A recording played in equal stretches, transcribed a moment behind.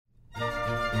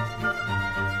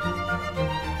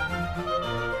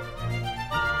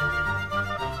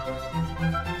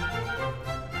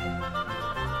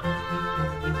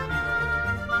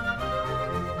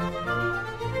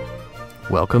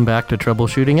Welcome back to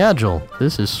Troubleshooting Agile.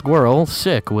 This is Squirrel,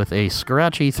 sick with a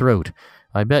scratchy throat.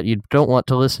 I bet you don't want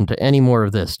to listen to any more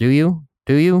of this, do you?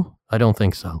 Do you? I don't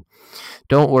think so.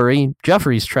 Don't worry,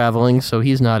 Jeffrey's traveling, so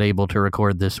he's not able to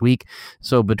record this week.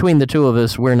 So between the two of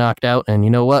us, we're knocked out, and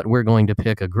you know what? We're going to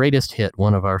pick a greatest hit,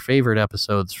 one of our favorite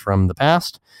episodes from the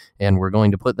past, and we're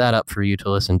going to put that up for you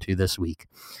to listen to this week.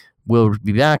 We'll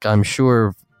be back, I'm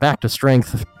sure, back to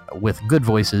strength with good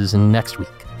voices next week.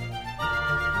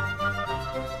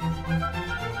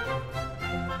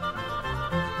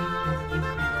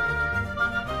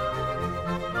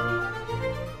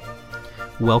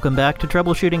 Welcome back to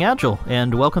Troubleshooting Agile,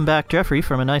 and welcome back, Jeffrey,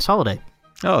 from a nice holiday.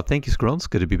 Oh, thank you, Squirrel. It's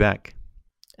good to be back.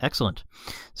 Excellent.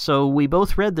 So we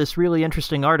both read this really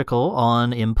interesting article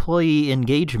on employee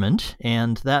engagement,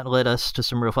 and that led us to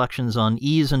some reflections on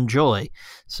ease and joy.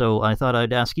 So I thought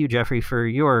I'd ask you, Jeffrey, for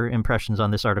your impressions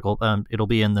on this article. It'll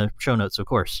be in the show notes, of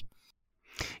course.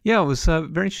 Yeah, it was very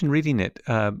interesting reading it.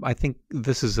 I think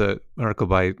this is an article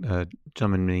by a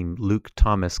gentleman named Luke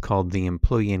Thomas called The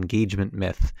Employee Engagement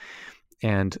Myth.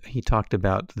 And he talked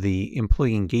about the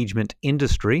employee engagement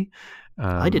industry.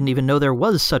 I didn't even know there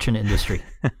was such an industry.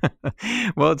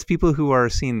 Well, it's people who are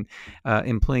seeing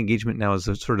employee engagement now as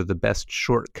a sort of the best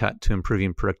shortcut to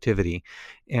improving productivity.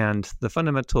 And the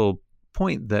fundamental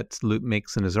point that Luke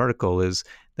makes in his article is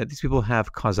that these people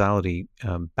have causality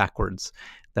backwards.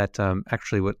 That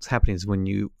actually what's happening is when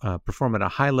you perform at a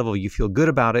high level, you feel good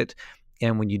about it.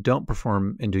 And when you don't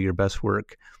perform and do your best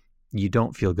work, you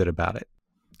don't feel good about it.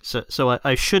 So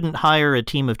I shouldn't hire a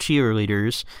team of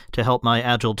cheerleaders to help my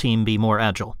agile team be more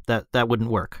agile. That wouldn't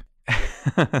work.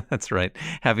 That's right.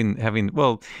 Having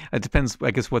well, it depends, I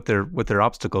guess, what their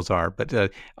obstacles are.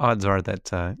 But odds are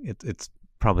that it's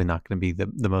probably not going to be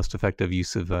the most effective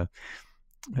use of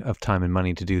time and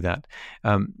money to do that.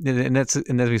 And that's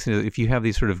if you have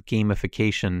these sort of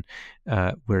gamification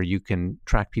where you can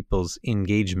track people's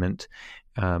engagement,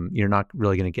 you're not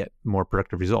really going to get more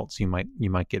productive results. You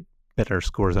might get better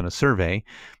scores on a survey,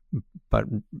 but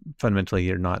fundamentally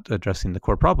you're not addressing the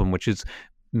core problem, which is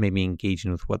maybe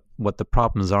engaging with what the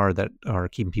problems are that are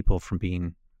keeping people from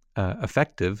being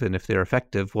effective. And if they're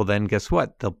effective, well, then guess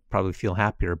what? They'll probably feel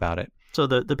happier about it. So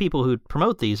the people who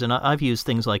promote these, and I've used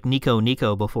things like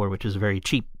Nico before, which is a very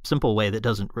cheap, simple way that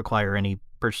doesn't require any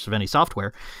purchase of any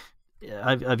software.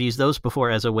 I've used those before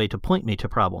as a way to point me to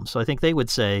problems. So I think they would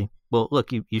say, well,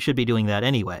 look, you should be doing that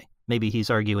anyway. Maybe he's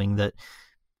arguing that,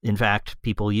 in fact,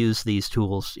 people use these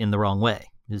tools in the wrong way.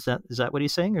 Is that what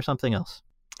he's saying, or something else?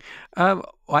 I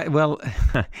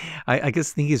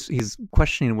guess he's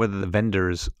questioning whether the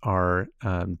vendors are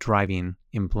driving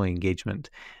employee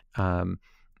engagement.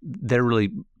 They're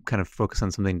really kind of focused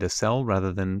on something to sell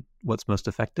rather than what's most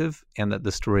effective, and that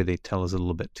the story they tell is a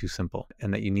little bit too simple,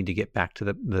 and that you need to get back to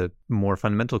the more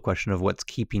fundamental question of what's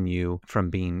keeping you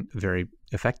from being very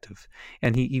effective.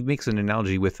 And he makes an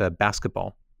analogy with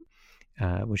basketball.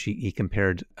 Which he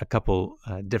compared a couple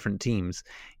different teams,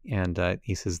 and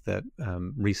he says that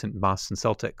recent Boston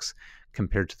Celtics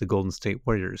compared to the Golden State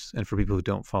Warriors. And for people who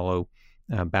don't follow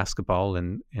basketball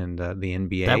and the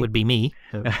NBA, that would be me.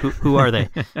 Who are they?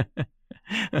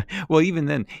 Well, even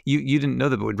then, you didn't know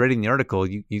that, but reading the article,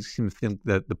 you seem to think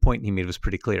that the point he made was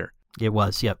pretty clear. It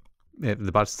was, yep.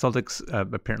 The Boston Celtics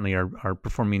apparently are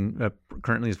performing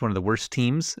currently as one of the worst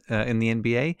teams in the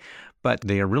NBA, but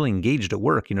they are really engaged at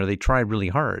work. They try really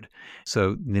hard.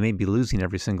 So they may be losing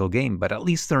every single game, but at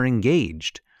least they're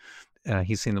engaged.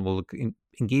 He's saying that, well, look,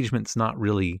 engagement's not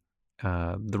really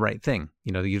the right thing.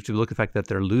 You have to look at the fact that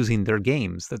they're losing their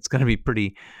games. That's going to be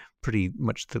pretty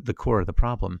much the core of the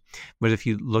problem. But if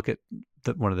you look at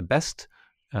one of the best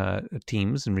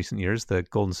teams in recent years, the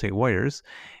Golden State Warriors,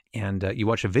 and you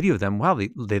watch a video of them, wow,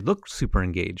 they look super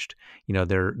engaged.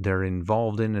 They're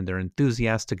involved in and they're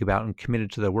enthusiastic about and committed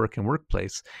to their work and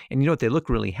workplace. And you know what? They look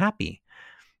really happy.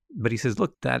 But he says,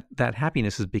 look, that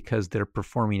happiness is because they're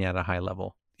performing at a high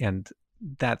level. And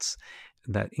that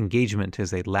engagement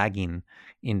is a lagging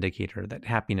indicator. That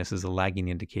happiness is a lagging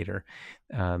indicator.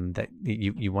 That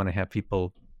you want to have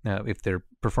people, if they're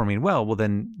performing well,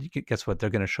 then guess what? They're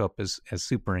going to show up as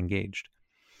super engaged.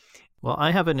 Well,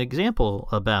 I have an example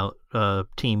about a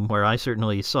team where I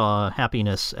certainly saw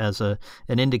happiness as an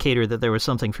indicator that there was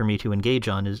something for me to engage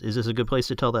on. Is this a good place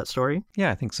to tell that story? Yeah,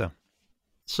 I think so.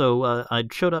 So I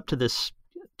showed up to this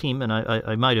team, and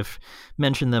I might have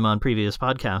mentioned them on previous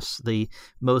podcasts. The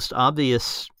most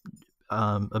obvious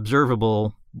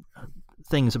observable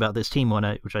things about this team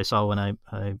which I saw when I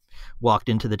walked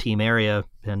into the team area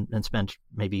and spent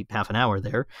maybe half an hour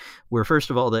there, were first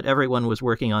of all that everyone was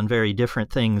working on very different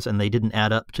things and they didn't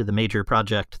add up to the major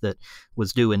project that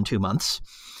was due in 2 months.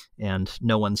 and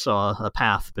no one saw a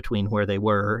path between where they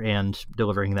were and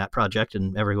delivering that project,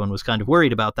 and everyone was kind of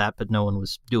worried about that, but no one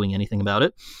was doing anything about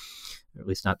it, or at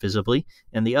least not visibly.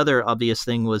 And the other obvious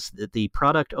thing was that the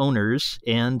product owners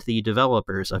and the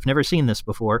developers, I've never seen this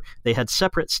before, they had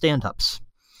separate stand-ups.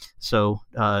 So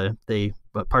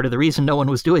but part of the reason no one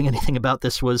was doing anything about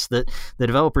this was that the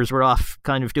developers were off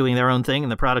kind of doing their own thing,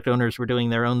 and the product owners were doing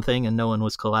their own thing, and no one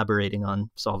was collaborating on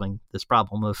solving this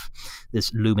problem of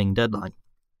this looming deadline.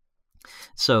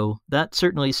 So that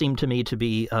certainly seemed to me to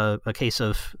be a case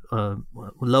of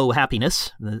low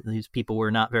happiness. These people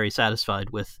were not very satisfied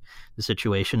with the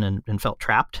situation and felt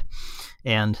trapped.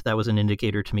 And that was an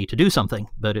indicator to me to do something,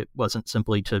 but it wasn't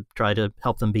simply to try to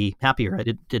help them be happier. I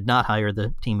did not hire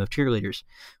the team of cheerleaders.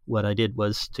 What I did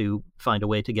was to find a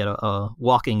way to get a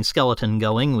walking skeleton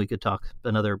going. We could talk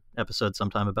another episode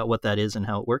sometime about what that is and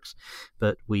how it works,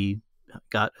 but we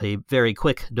got a very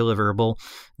quick deliverable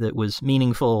that was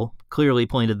meaningful, clearly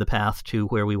pointed the path to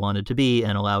where we wanted to be,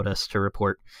 and allowed us to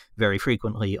report very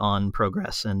frequently on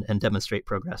progress and demonstrate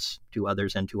progress to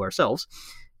others and to ourselves.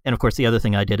 And of course, the other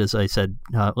thing I did is I said,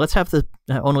 let's have the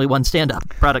only one stand-up.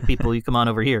 Product people, you come on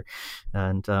over here,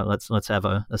 and let's have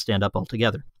a stand-up all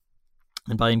together.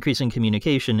 And by increasing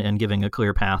communication and giving a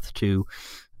clear path to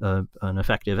an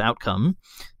effective outcome,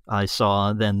 I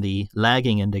saw then the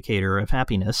lagging indicator of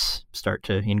happiness start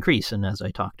to increase. And as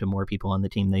I talked to more people on the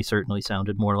team, they certainly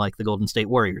sounded more like the Golden State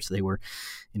Warriors. They were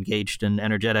engaged and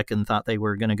energetic and thought they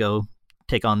were going to go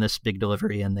take on this big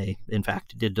delivery. And they, in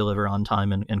fact, did deliver on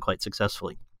time and quite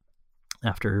successfully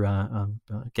after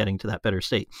getting to that better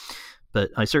state. But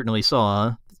I certainly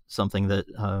saw something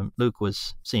that Luke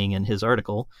was seeing in his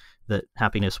article, that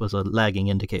happiness was a lagging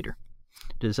indicator.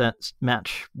 Does that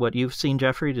match what you've seen,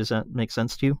 Jeffrey? Does that make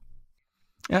sense to you?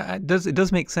 Yeah, it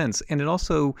does make sense. And it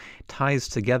also ties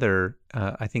together,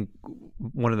 I think,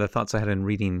 one of the thoughts I had in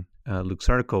reading Luke's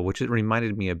article, which it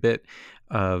reminded me a bit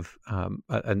of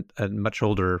a much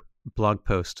older blog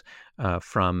post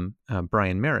from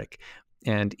Brian Merrick.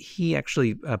 And he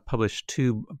actually published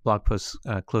two blog posts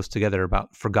close together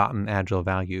about forgotten agile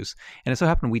values. And it so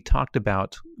happened we talked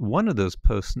about one of those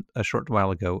posts a short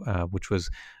while ago, which was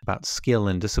about skill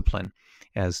and discipline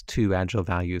as two agile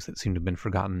values that seem to have been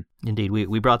forgotten. Indeed.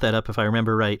 We brought that up, if I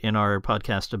remember right, in our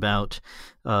podcast about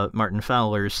Martin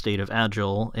Fowler's State of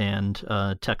Agile and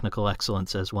technical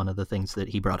excellence as one of the things that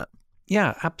he brought up.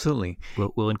 Yeah, absolutely.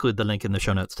 We'll include the link in the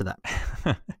show notes to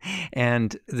that.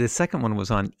 And the second one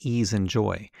was on ease and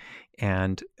joy.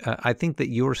 And I think that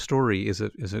your story is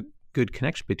a good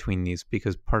connection between these,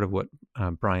 because part of what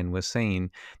Brian was saying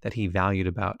that he valued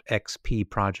about XP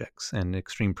projects and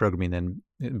extreme programming then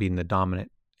being the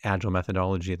dominant agile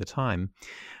methodology at the time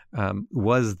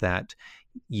was that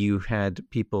you had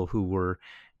people who were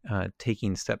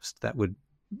taking steps that would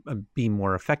be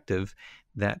more effective,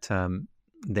 that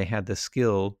they had the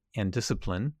skill and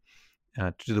discipline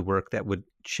to do the work that would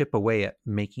chip away at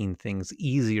making things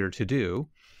easier to do,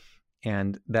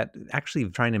 and that actually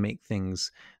trying to make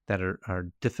things that are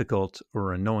difficult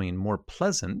or annoying more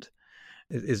pleasant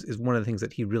is one of the things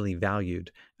that he really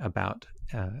valued about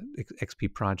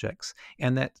XP projects.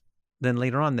 And that then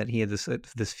later on that he had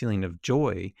this feeling of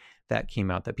joy that came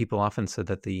out, that people often said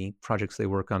that the projects they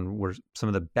work on were some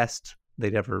of the best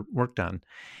they'd ever worked on.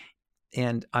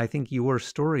 And I think your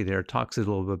story there talks a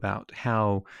little bit about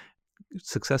how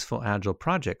successful agile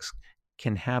projects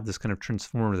can have this kind of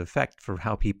transformative effect for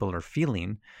how people are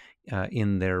feeling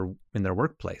in their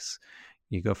workplace.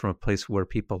 You go from a place where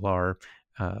people are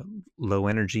low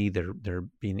energy, they're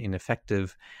being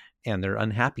ineffective, and they're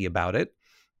unhappy about it,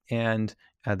 and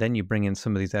then you bring in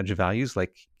some of these agile values,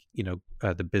 like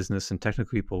the business and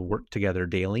technical people work together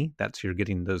daily. That's you're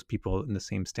getting those people in the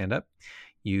same stand-up.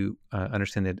 You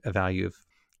understand a value of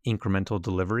incremental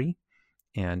delivery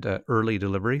and early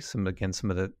delivery. Some of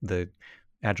the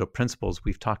agile principles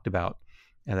we've talked about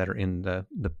that are in the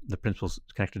principles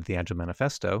connected to the Agile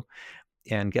Manifesto.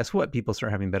 And guess what? People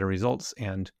start having better results,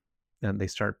 and they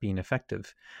start being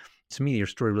effective. To me, your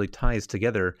story really ties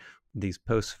together these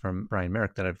posts from Brian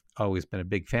Merrick that I've always been a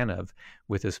big fan of,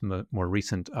 with this more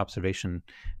recent observation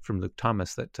from Luke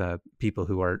Thomas that people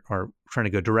who are trying to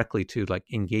go directly to like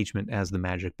engagement as the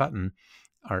magic button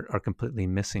are completely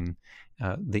missing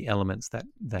the elements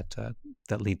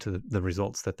that lead to the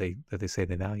results that they say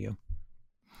they value.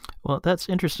 Well, that's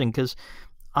interesting, because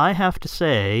I have to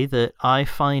say that I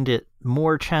find it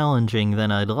more challenging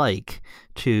than I'd like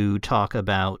to talk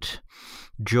about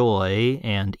joy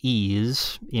and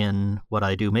ease in what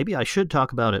I do. Maybe I should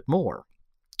talk about it more,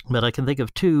 but I can think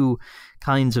of two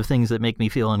kinds of things that make me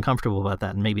feel uncomfortable about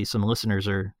that, and maybe some listeners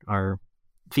are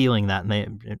feeling that,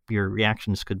 and your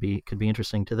reactions could be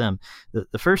interesting to them.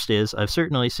 The first is, I've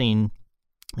certainly seen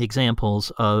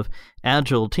examples of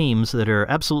agile teams that are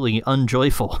absolutely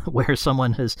unjoyful, where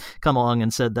someone has come along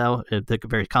and said, the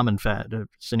very common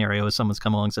scenario is someone's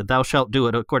come along and said, "Thou shalt do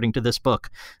it according to this book.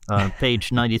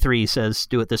 Page 93 says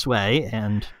do it this way."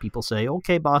 And people say,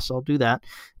 "Okay, boss, I'll do that."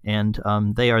 And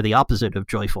they are the opposite of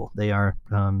joyful. They are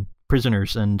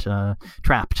prisoners and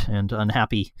trapped and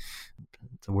unhappy.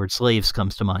 The word slaves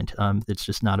comes to mind. It's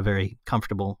just not a very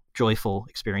comfortable, joyful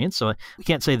experience. So we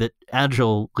can't say that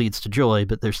agile leads to joy,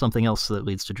 but there's something else that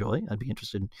leads to joy. I'd be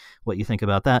interested in what you think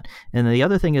about that. And the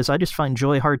other thing is, I just find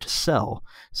joy hard to sell.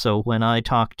 So when I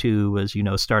talk to, as you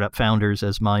know, startup founders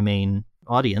as my main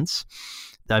audience,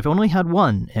 I've only had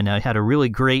one, and I had a really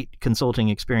great consulting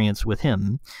experience with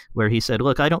him where he said,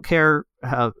 "Look, I don't care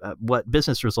what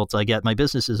business results I get. My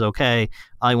business is okay.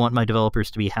 I want my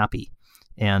developers to be happy."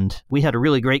 And we had a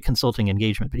really great consulting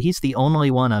engagement, but he's the only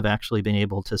one I've actually been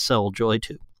able to sell joy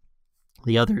to.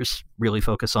 The others really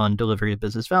focus on delivery of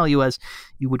business value, as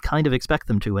you would kind of expect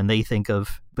them to, and they think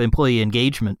of employee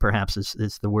engagement perhaps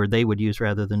is the word they would use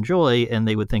rather than joy, and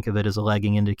they would think of it as a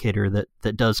lagging indicator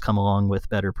that does come along with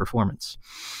better performance,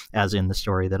 as in the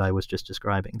story that I was just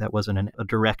describing. That wasn't a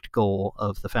direct goal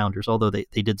of the founders, although they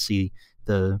did see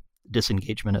the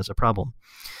disengagement as a problem.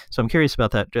 So I'm curious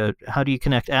about that. How do you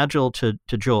connect agile to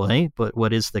joy? But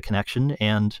what is the connection?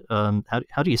 And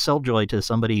how do you sell joy to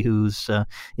somebody who's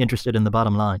interested in the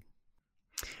bottom line?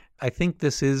 I think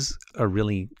this is a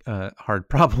really hard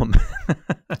problem.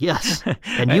 Yes.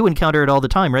 And you encounter it all the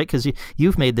time, right? Because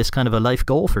you've made this kind of a life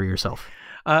goal for yourself.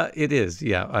 It is,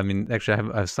 yeah. I mean, actually, I have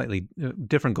a slightly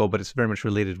different goal, but it's very much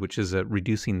related, which is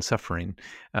reducing suffering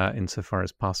insofar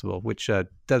as possible, which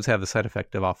does have the side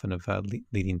effect of often of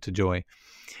leading to joy.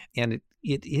 And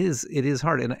it is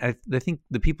hard. And I think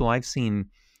the people I've seen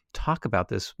talk about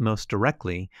this most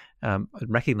directly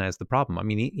recognize the problem. I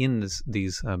mean, in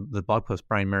the blog post,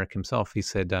 Brian Merrick himself, he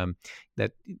said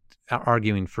that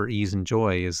arguing for ease and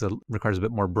joy requires a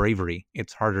bit more bravery.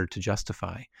 It's harder to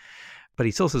justify. But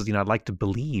he still says, I'd like to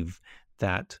believe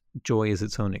that joy is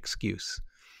its own excuse.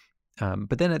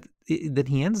 But then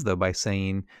he ends, though, by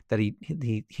saying that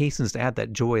he hastens to add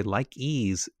that joy, like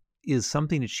ease, is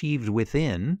something achieved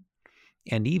within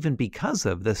and even because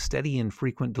of the steady and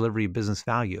frequent delivery of business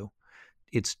value.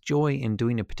 It's joy in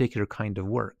doing a particular kind of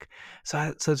work.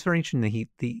 So it's very interesting that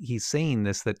he's saying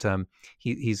this, that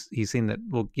he's saying that,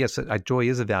 well, yes, joy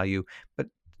is a value, but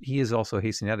he is also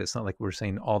hastening at it. It's not like we're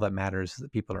saying all that matters is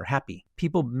that people are happy.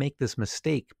 People make this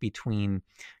mistake between,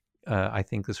 I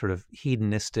think, the sort of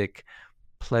hedonistic,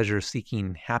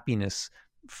 pleasure-seeking happiness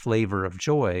flavor of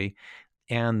joy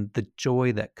and the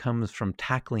joy that comes from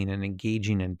tackling and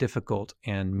engaging in difficult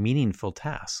and meaningful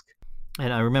tasks.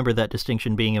 And I remember that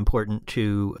distinction being important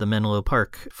to the Menlo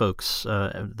Park folks,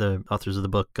 the authors of the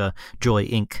book Joy,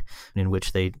 Inc., in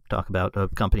which they talk about a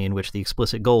company in which the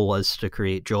explicit goal was to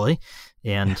create joy,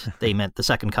 and they meant the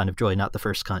second kind of joy, not the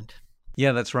first kind.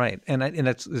 Yeah, that's right. And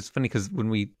it's funny because when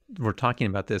we were talking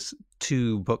about this,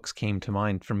 two books came to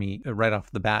mind for me right off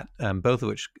the bat, both of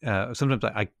which sometimes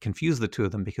I confuse the two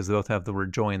of them because they both have the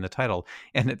word joy in the title,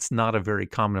 and it's not a very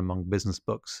common among business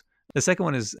books. The second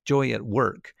one is Joy at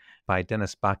Work by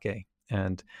Dennis Bakke.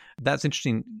 And that's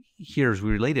interesting here as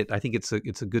we relate it. I think it's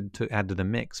a good to add to the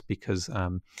mix because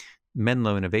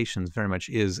Menlo Innovations very much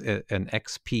is an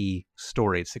XP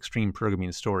story. It's extreme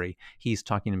programming story. He's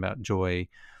talking about joy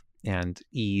and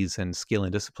ease and skill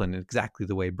and discipline in exactly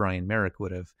the way Brian Merrick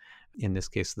would have. In this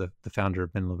case, the founder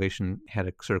of Menlo Innovation had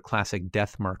a sort of classic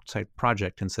death mark type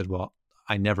project and said, well,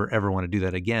 I never ever want to do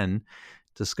that again.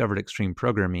 Discovered extreme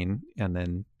programming and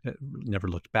then never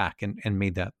looked back and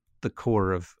made that the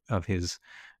core of his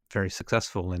very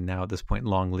successful and now at this point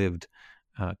long-lived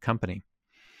company.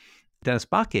 Dennis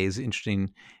Bakke is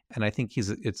interesting, and I think it's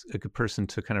a good person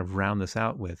to kind of round this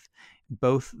out with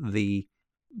both the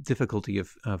difficulty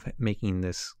of making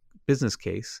this business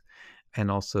case and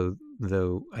also,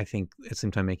 though, I think at the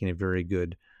same time making a very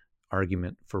good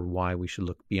argument for why we should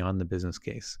look beyond the business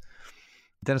case.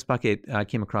 Dennis Bakke, I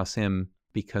came across him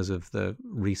because of the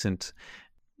recent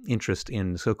interest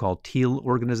in so-called teal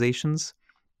organizations.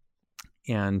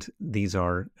 And these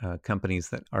are companies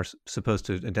that are supposed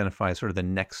to identify sort of the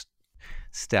next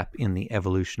step in the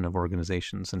evolution of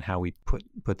organizations and how we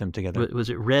put them together. Was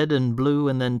it red and blue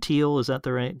and then teal? Is that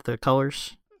the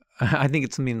colors? I think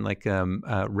it's something like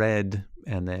red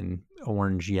and then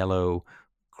orange, yellow,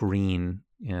 green,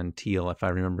 and teal, if I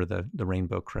remember the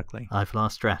rainbow correctly. I've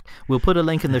lost track. We'll put a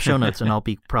link in the show notes, and I'll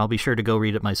be probably sure to go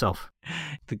read it myself.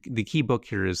 The key book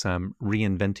here is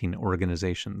Reinventing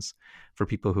Organizations for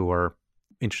people who are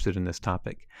interested in this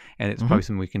topic, and it's probably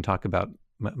something we can talk about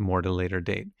more at a later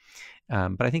date.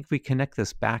 But I think if we connect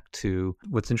this back to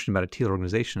what's interesting about a teal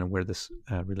organization and where this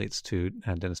relates to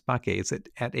Dennis Bakke, is that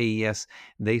at AES,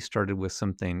 they started with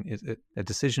something, a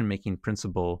decision-making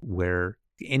principle where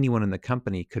anyone in the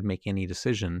company could make any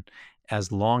decision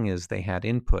as long as they had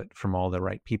input from all the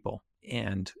right people.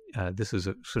 And this is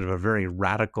a sort of a very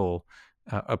radical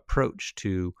approach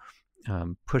to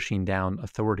pushing down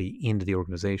authority into the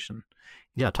organization.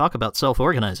 Yeah, talk about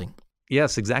self-organizing.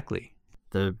 Yes, exactly.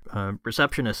 The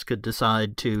receptionist could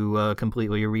decide to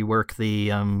completely rework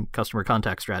the customer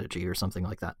contact strategy or something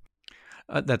like that.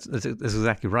 That's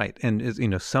exactly right.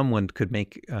 And someone could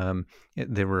make.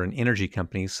 There were an energy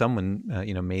company. Someone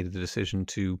made the decision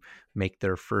to make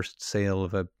their first sale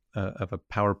of a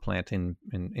power plant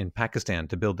in Pakistan,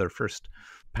 to build their first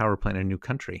power plant in a new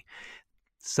country.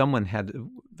 Someone had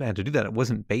to do that. It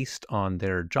wasn't based on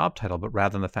their job title, but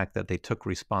rather on the fact that they took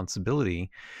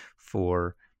responsibility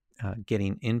for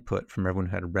getting input from everyone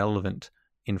who had relevant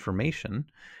information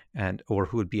or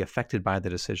who would be affected by the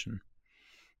decision.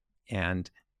 And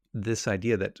this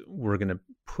idea that we're going to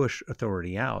push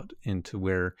authority out into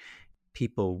where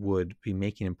people would be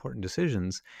making important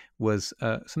decisions was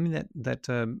something that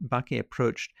Bakke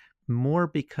approached more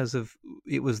because of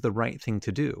it was the right thing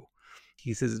to do.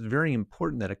 He says it's very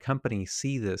important that a company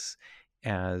see this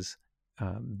as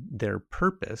their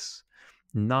purpose,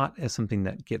 not as something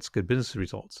that gets good business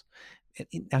results.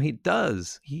 Now he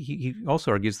does. He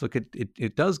also argues, look,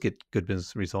 it does get good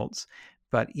business results,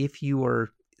 but if you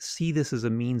see this as a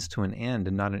means to an end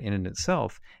and not an end in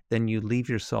itself, then you leave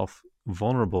yourself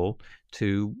vulnerable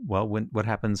to, what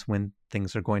happens when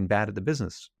things are going bad at the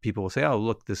business? People will say, oh,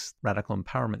 look, this radical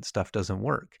empowerment stuff doesn't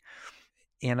work.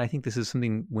 And I think this is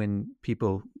something when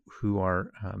people who are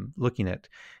looking at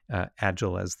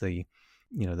Agile as the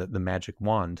magic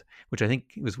wand, which I think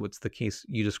was what's the case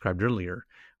you described earlier,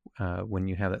 when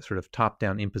you have that sort of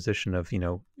top-down imposition of,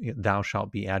 thou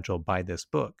shalt be Agile by this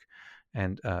book,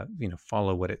 and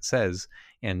follow what it says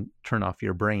and turn off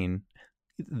your brain.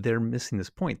 They're missing this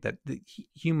point that the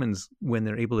humans, when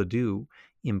they're able to do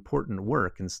important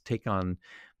work and take on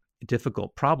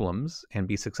difficult problems and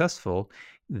be successful,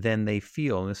 then they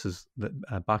feel, and this is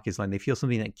Bakke's line, they feel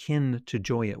something akin to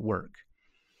joy at work.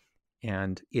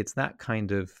 And it's that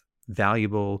kind of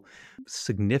valuable,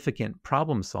 significant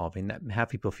problem solving that have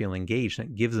people feel engaged, and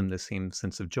it gives them the same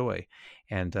sense of joy.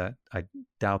 And I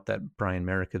doubt that Brian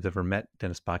Merrick has ever met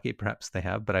Dennis Bakke. Perhaps they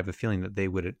have, but I have a feeling that they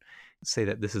would say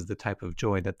that this is the type of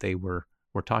joy that they were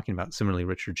talking about. Similarly,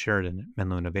 Richard Sheridan at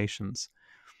Menlo Innovations.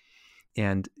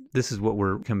 And this is what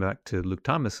we're coming back to Luke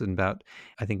Thomas about.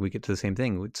 I think we get to the same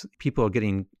thing. It's people are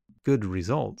getting good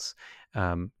results,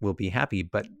 will be happy,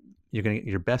 but you're going to get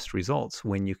your best results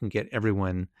when you can get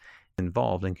everyone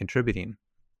involved and contributing.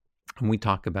 And we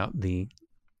talk about the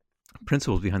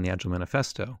principles behind the Agile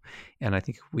Manifesto. And I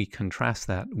think we contrast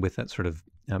that with that sort of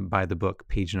by the book,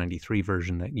 page 93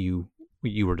 version that you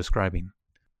were describing.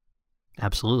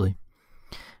 Absolutely.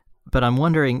 But I'm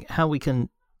wondering how we can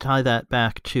tie that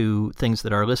back to things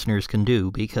that our listeners can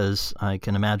do, because I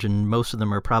can imagine most of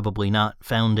them are probably not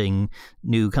founding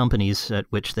new companies at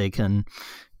which they can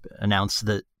announce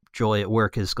that joy at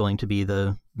work is going to be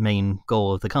the main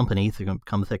goal of the company. They're going to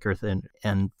become thicker thin,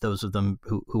 and those of them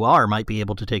who are might be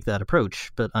able to take that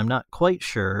approach. But I'm not quite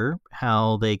sure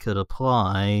how they could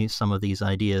apply some of these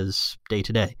ideas day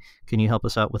to day. Can you help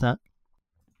us out with that?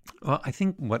 Well, I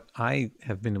think what I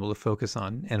have been able to focus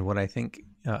on, and what I think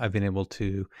I've been able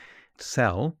to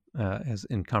sell as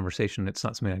in conversation, it's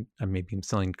not something I maybe am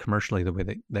selling commercially the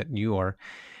way that you are,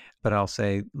 but I'll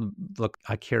say, look,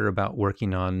 I care about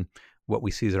working on what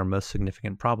we see as our most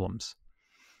significant problems,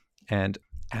 and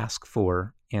ask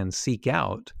for and seek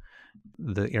out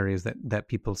the areas that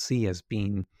people see as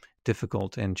being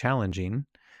difficult and challenging,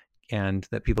 and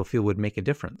that people feel would make a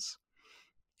difference,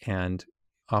 and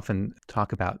often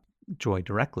talk about joy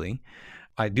directly.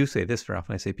 I do say this very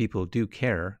often. I say people do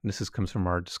care. And this comes from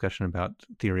our discussion about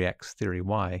Theory X, Theory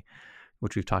Y,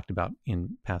 which we've talked about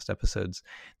in past episodes,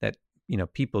 that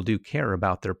people do care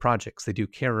about their projects. They do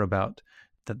care about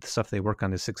that the stuff they work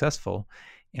on is successful,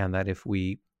 and that if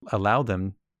we allow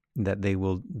them, that they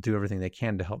will do everything they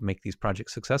can to help make these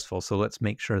projects successful. So let's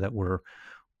make sure that we're,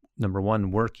 number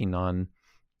one, working on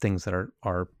things that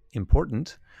are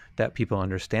important, that people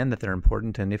understand that they're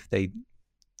important, and if they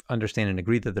understand and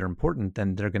agree that they're important,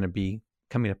 then they're going to be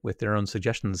coming up with their own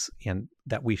suggestions, and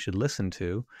that we should listen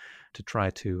to try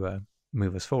to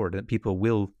move us forward, and people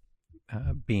will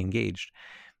be engaged.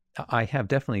 I have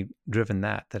definitely driven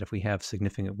that if we have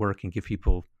significant work and give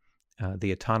people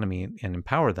the autonomy and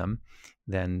empower them,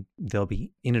 then they'll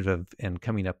be innovative and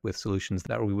coming up with solutions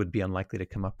that we would be unlikely to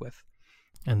come up with.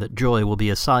 And that joy will be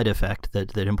a side effect,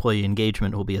 that employee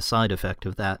engagement will be a side effect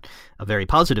of that, a very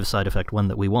positive side effect, one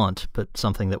that we want, but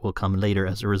something that will come later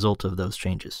as a result of those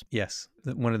changes. Yes.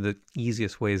 One of the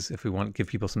easiest ways, if we want to give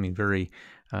people something very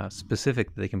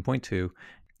specific that they can point to,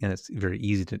 and it's very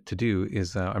easy to do,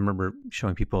 is I remember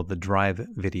showing people the Drive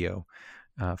video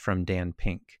from Dan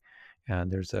Pink.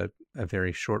 There's a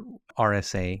very short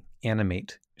RSA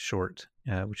animate short,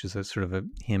 which is a sort of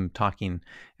him talking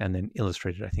and then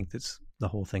illustrated. I think the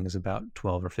whole thing is about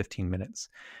 12 or 15 minutes.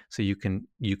 So you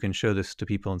can show this to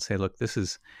people and say, look, this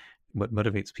is what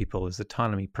motivates people is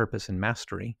autonomy, purpose, and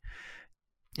mastery.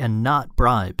 And not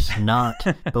bribes, not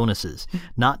bonuses,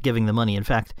 not giving them money. In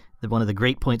fact, one of the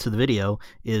great points of the video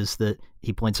is that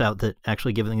he points out that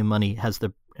actually giving them money has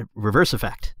the reverse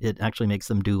effect. It actually makes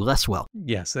them do less well.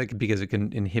 Yes, because it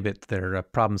can inhibit their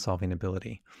problem-solving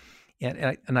ability.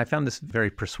 And I found this very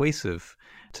persuasive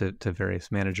to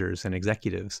various managers and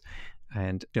executives.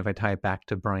 And if I tie it back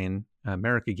to Brian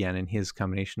Merrick again and his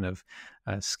combination of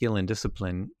skill and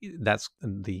discipline, that's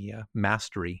the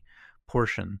mastery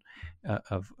portion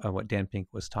of what Dan Pink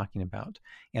was talking about.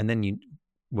 And then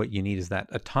what you need is that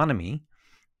autonomy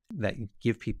that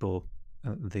give people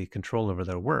the control over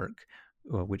their work,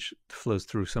 which flows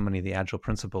through so many of the Agile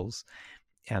principles.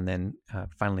 And then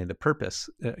finally, the purpose.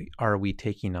 Are we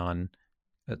taking on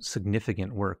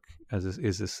significant work?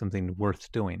 Is this something worth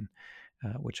doing?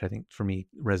 Which I think for me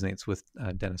resonates with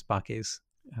Dennis Baquet's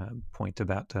point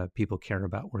about people care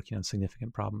about working on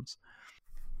significant problems.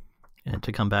 And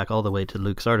to come back all the way to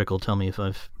Luke's article, tell me if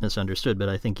I've misunderstood, but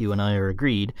I think you and I are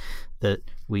agreed that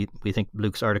we think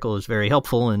Luke's article is very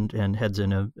helpful and heads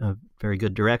in a very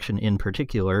good direction. In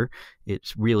particular,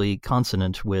 it's really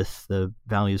consonant with the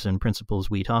values and principles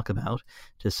we talk about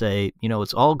to say,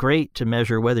 it's all great to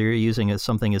measure whether you're using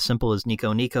something as simple as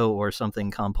Nico Nico or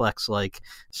something complex like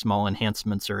small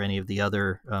enhancements or any of the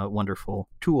other wonderful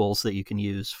tools that you can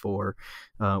use for,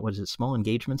 small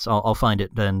engagements? I'll find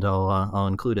it and I'll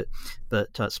include it.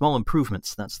 But small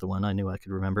improvements, that's the one. I knew I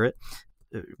could remember it.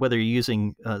 Whether you're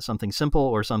using something simple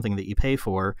or something that you pay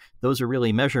for, those are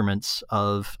really measurements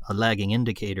of a lagging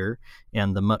indicator.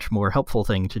 And the much more helpful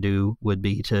thing to do would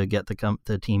be to get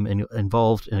the team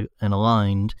involved and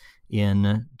aligned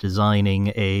in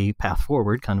designing a path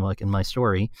forward, kind of like in my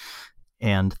story.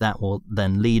 And that will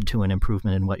then lead to an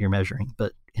improvement in what you're measuring.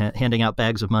 But handing out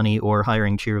bags of money or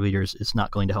hiring cheerleaders is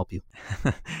not going to help you.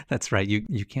 That's right.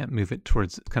 You can't move it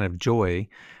towards kind of joy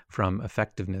from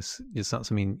effectiveness. It's not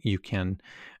something you can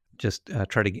just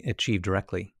try to achieve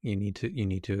directly. You need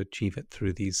to achieve it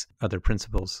through these other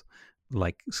principles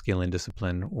like skill and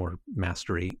discipline or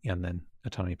mastery and then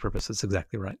autonomy, purpose. That's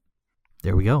exactly right.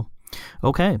 There we go.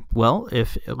 Okay. Well,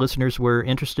 if listeners were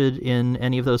interested in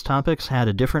any of those topics, had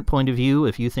a different point of view,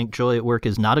 if you think joy at work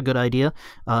is not a good idea,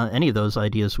 any of those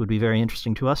ideas would be very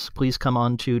interesting to us. Please come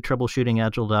on to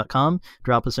troubleshootingagile.com,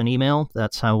 drop us an email.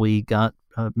 That's how we got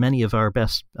many of our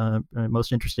best,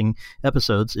 most interesting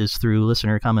episodes is through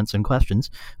listener comments and questions.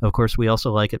 Of course, we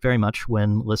also like it very much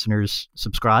when listeners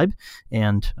subscribe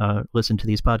and listen to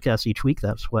these podcasts each week.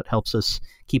 That's what helps us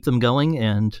keep them going.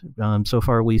 And so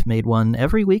far, we've made one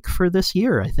every week for this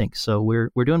year, I think. So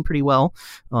we're doing pretty well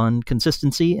on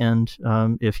consistency. And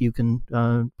if you can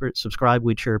subscribe,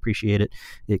 we'd sure appreciate it.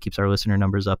 It keeps our listener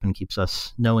numbers up and keeps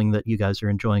us knowing that you guys are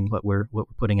enjoying what we're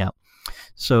putting out.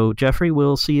 So, Jeffrey,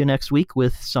 we'll see you next week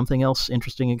with something else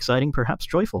interesting, exciting, perhaps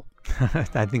joyful.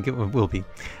 I think it will be.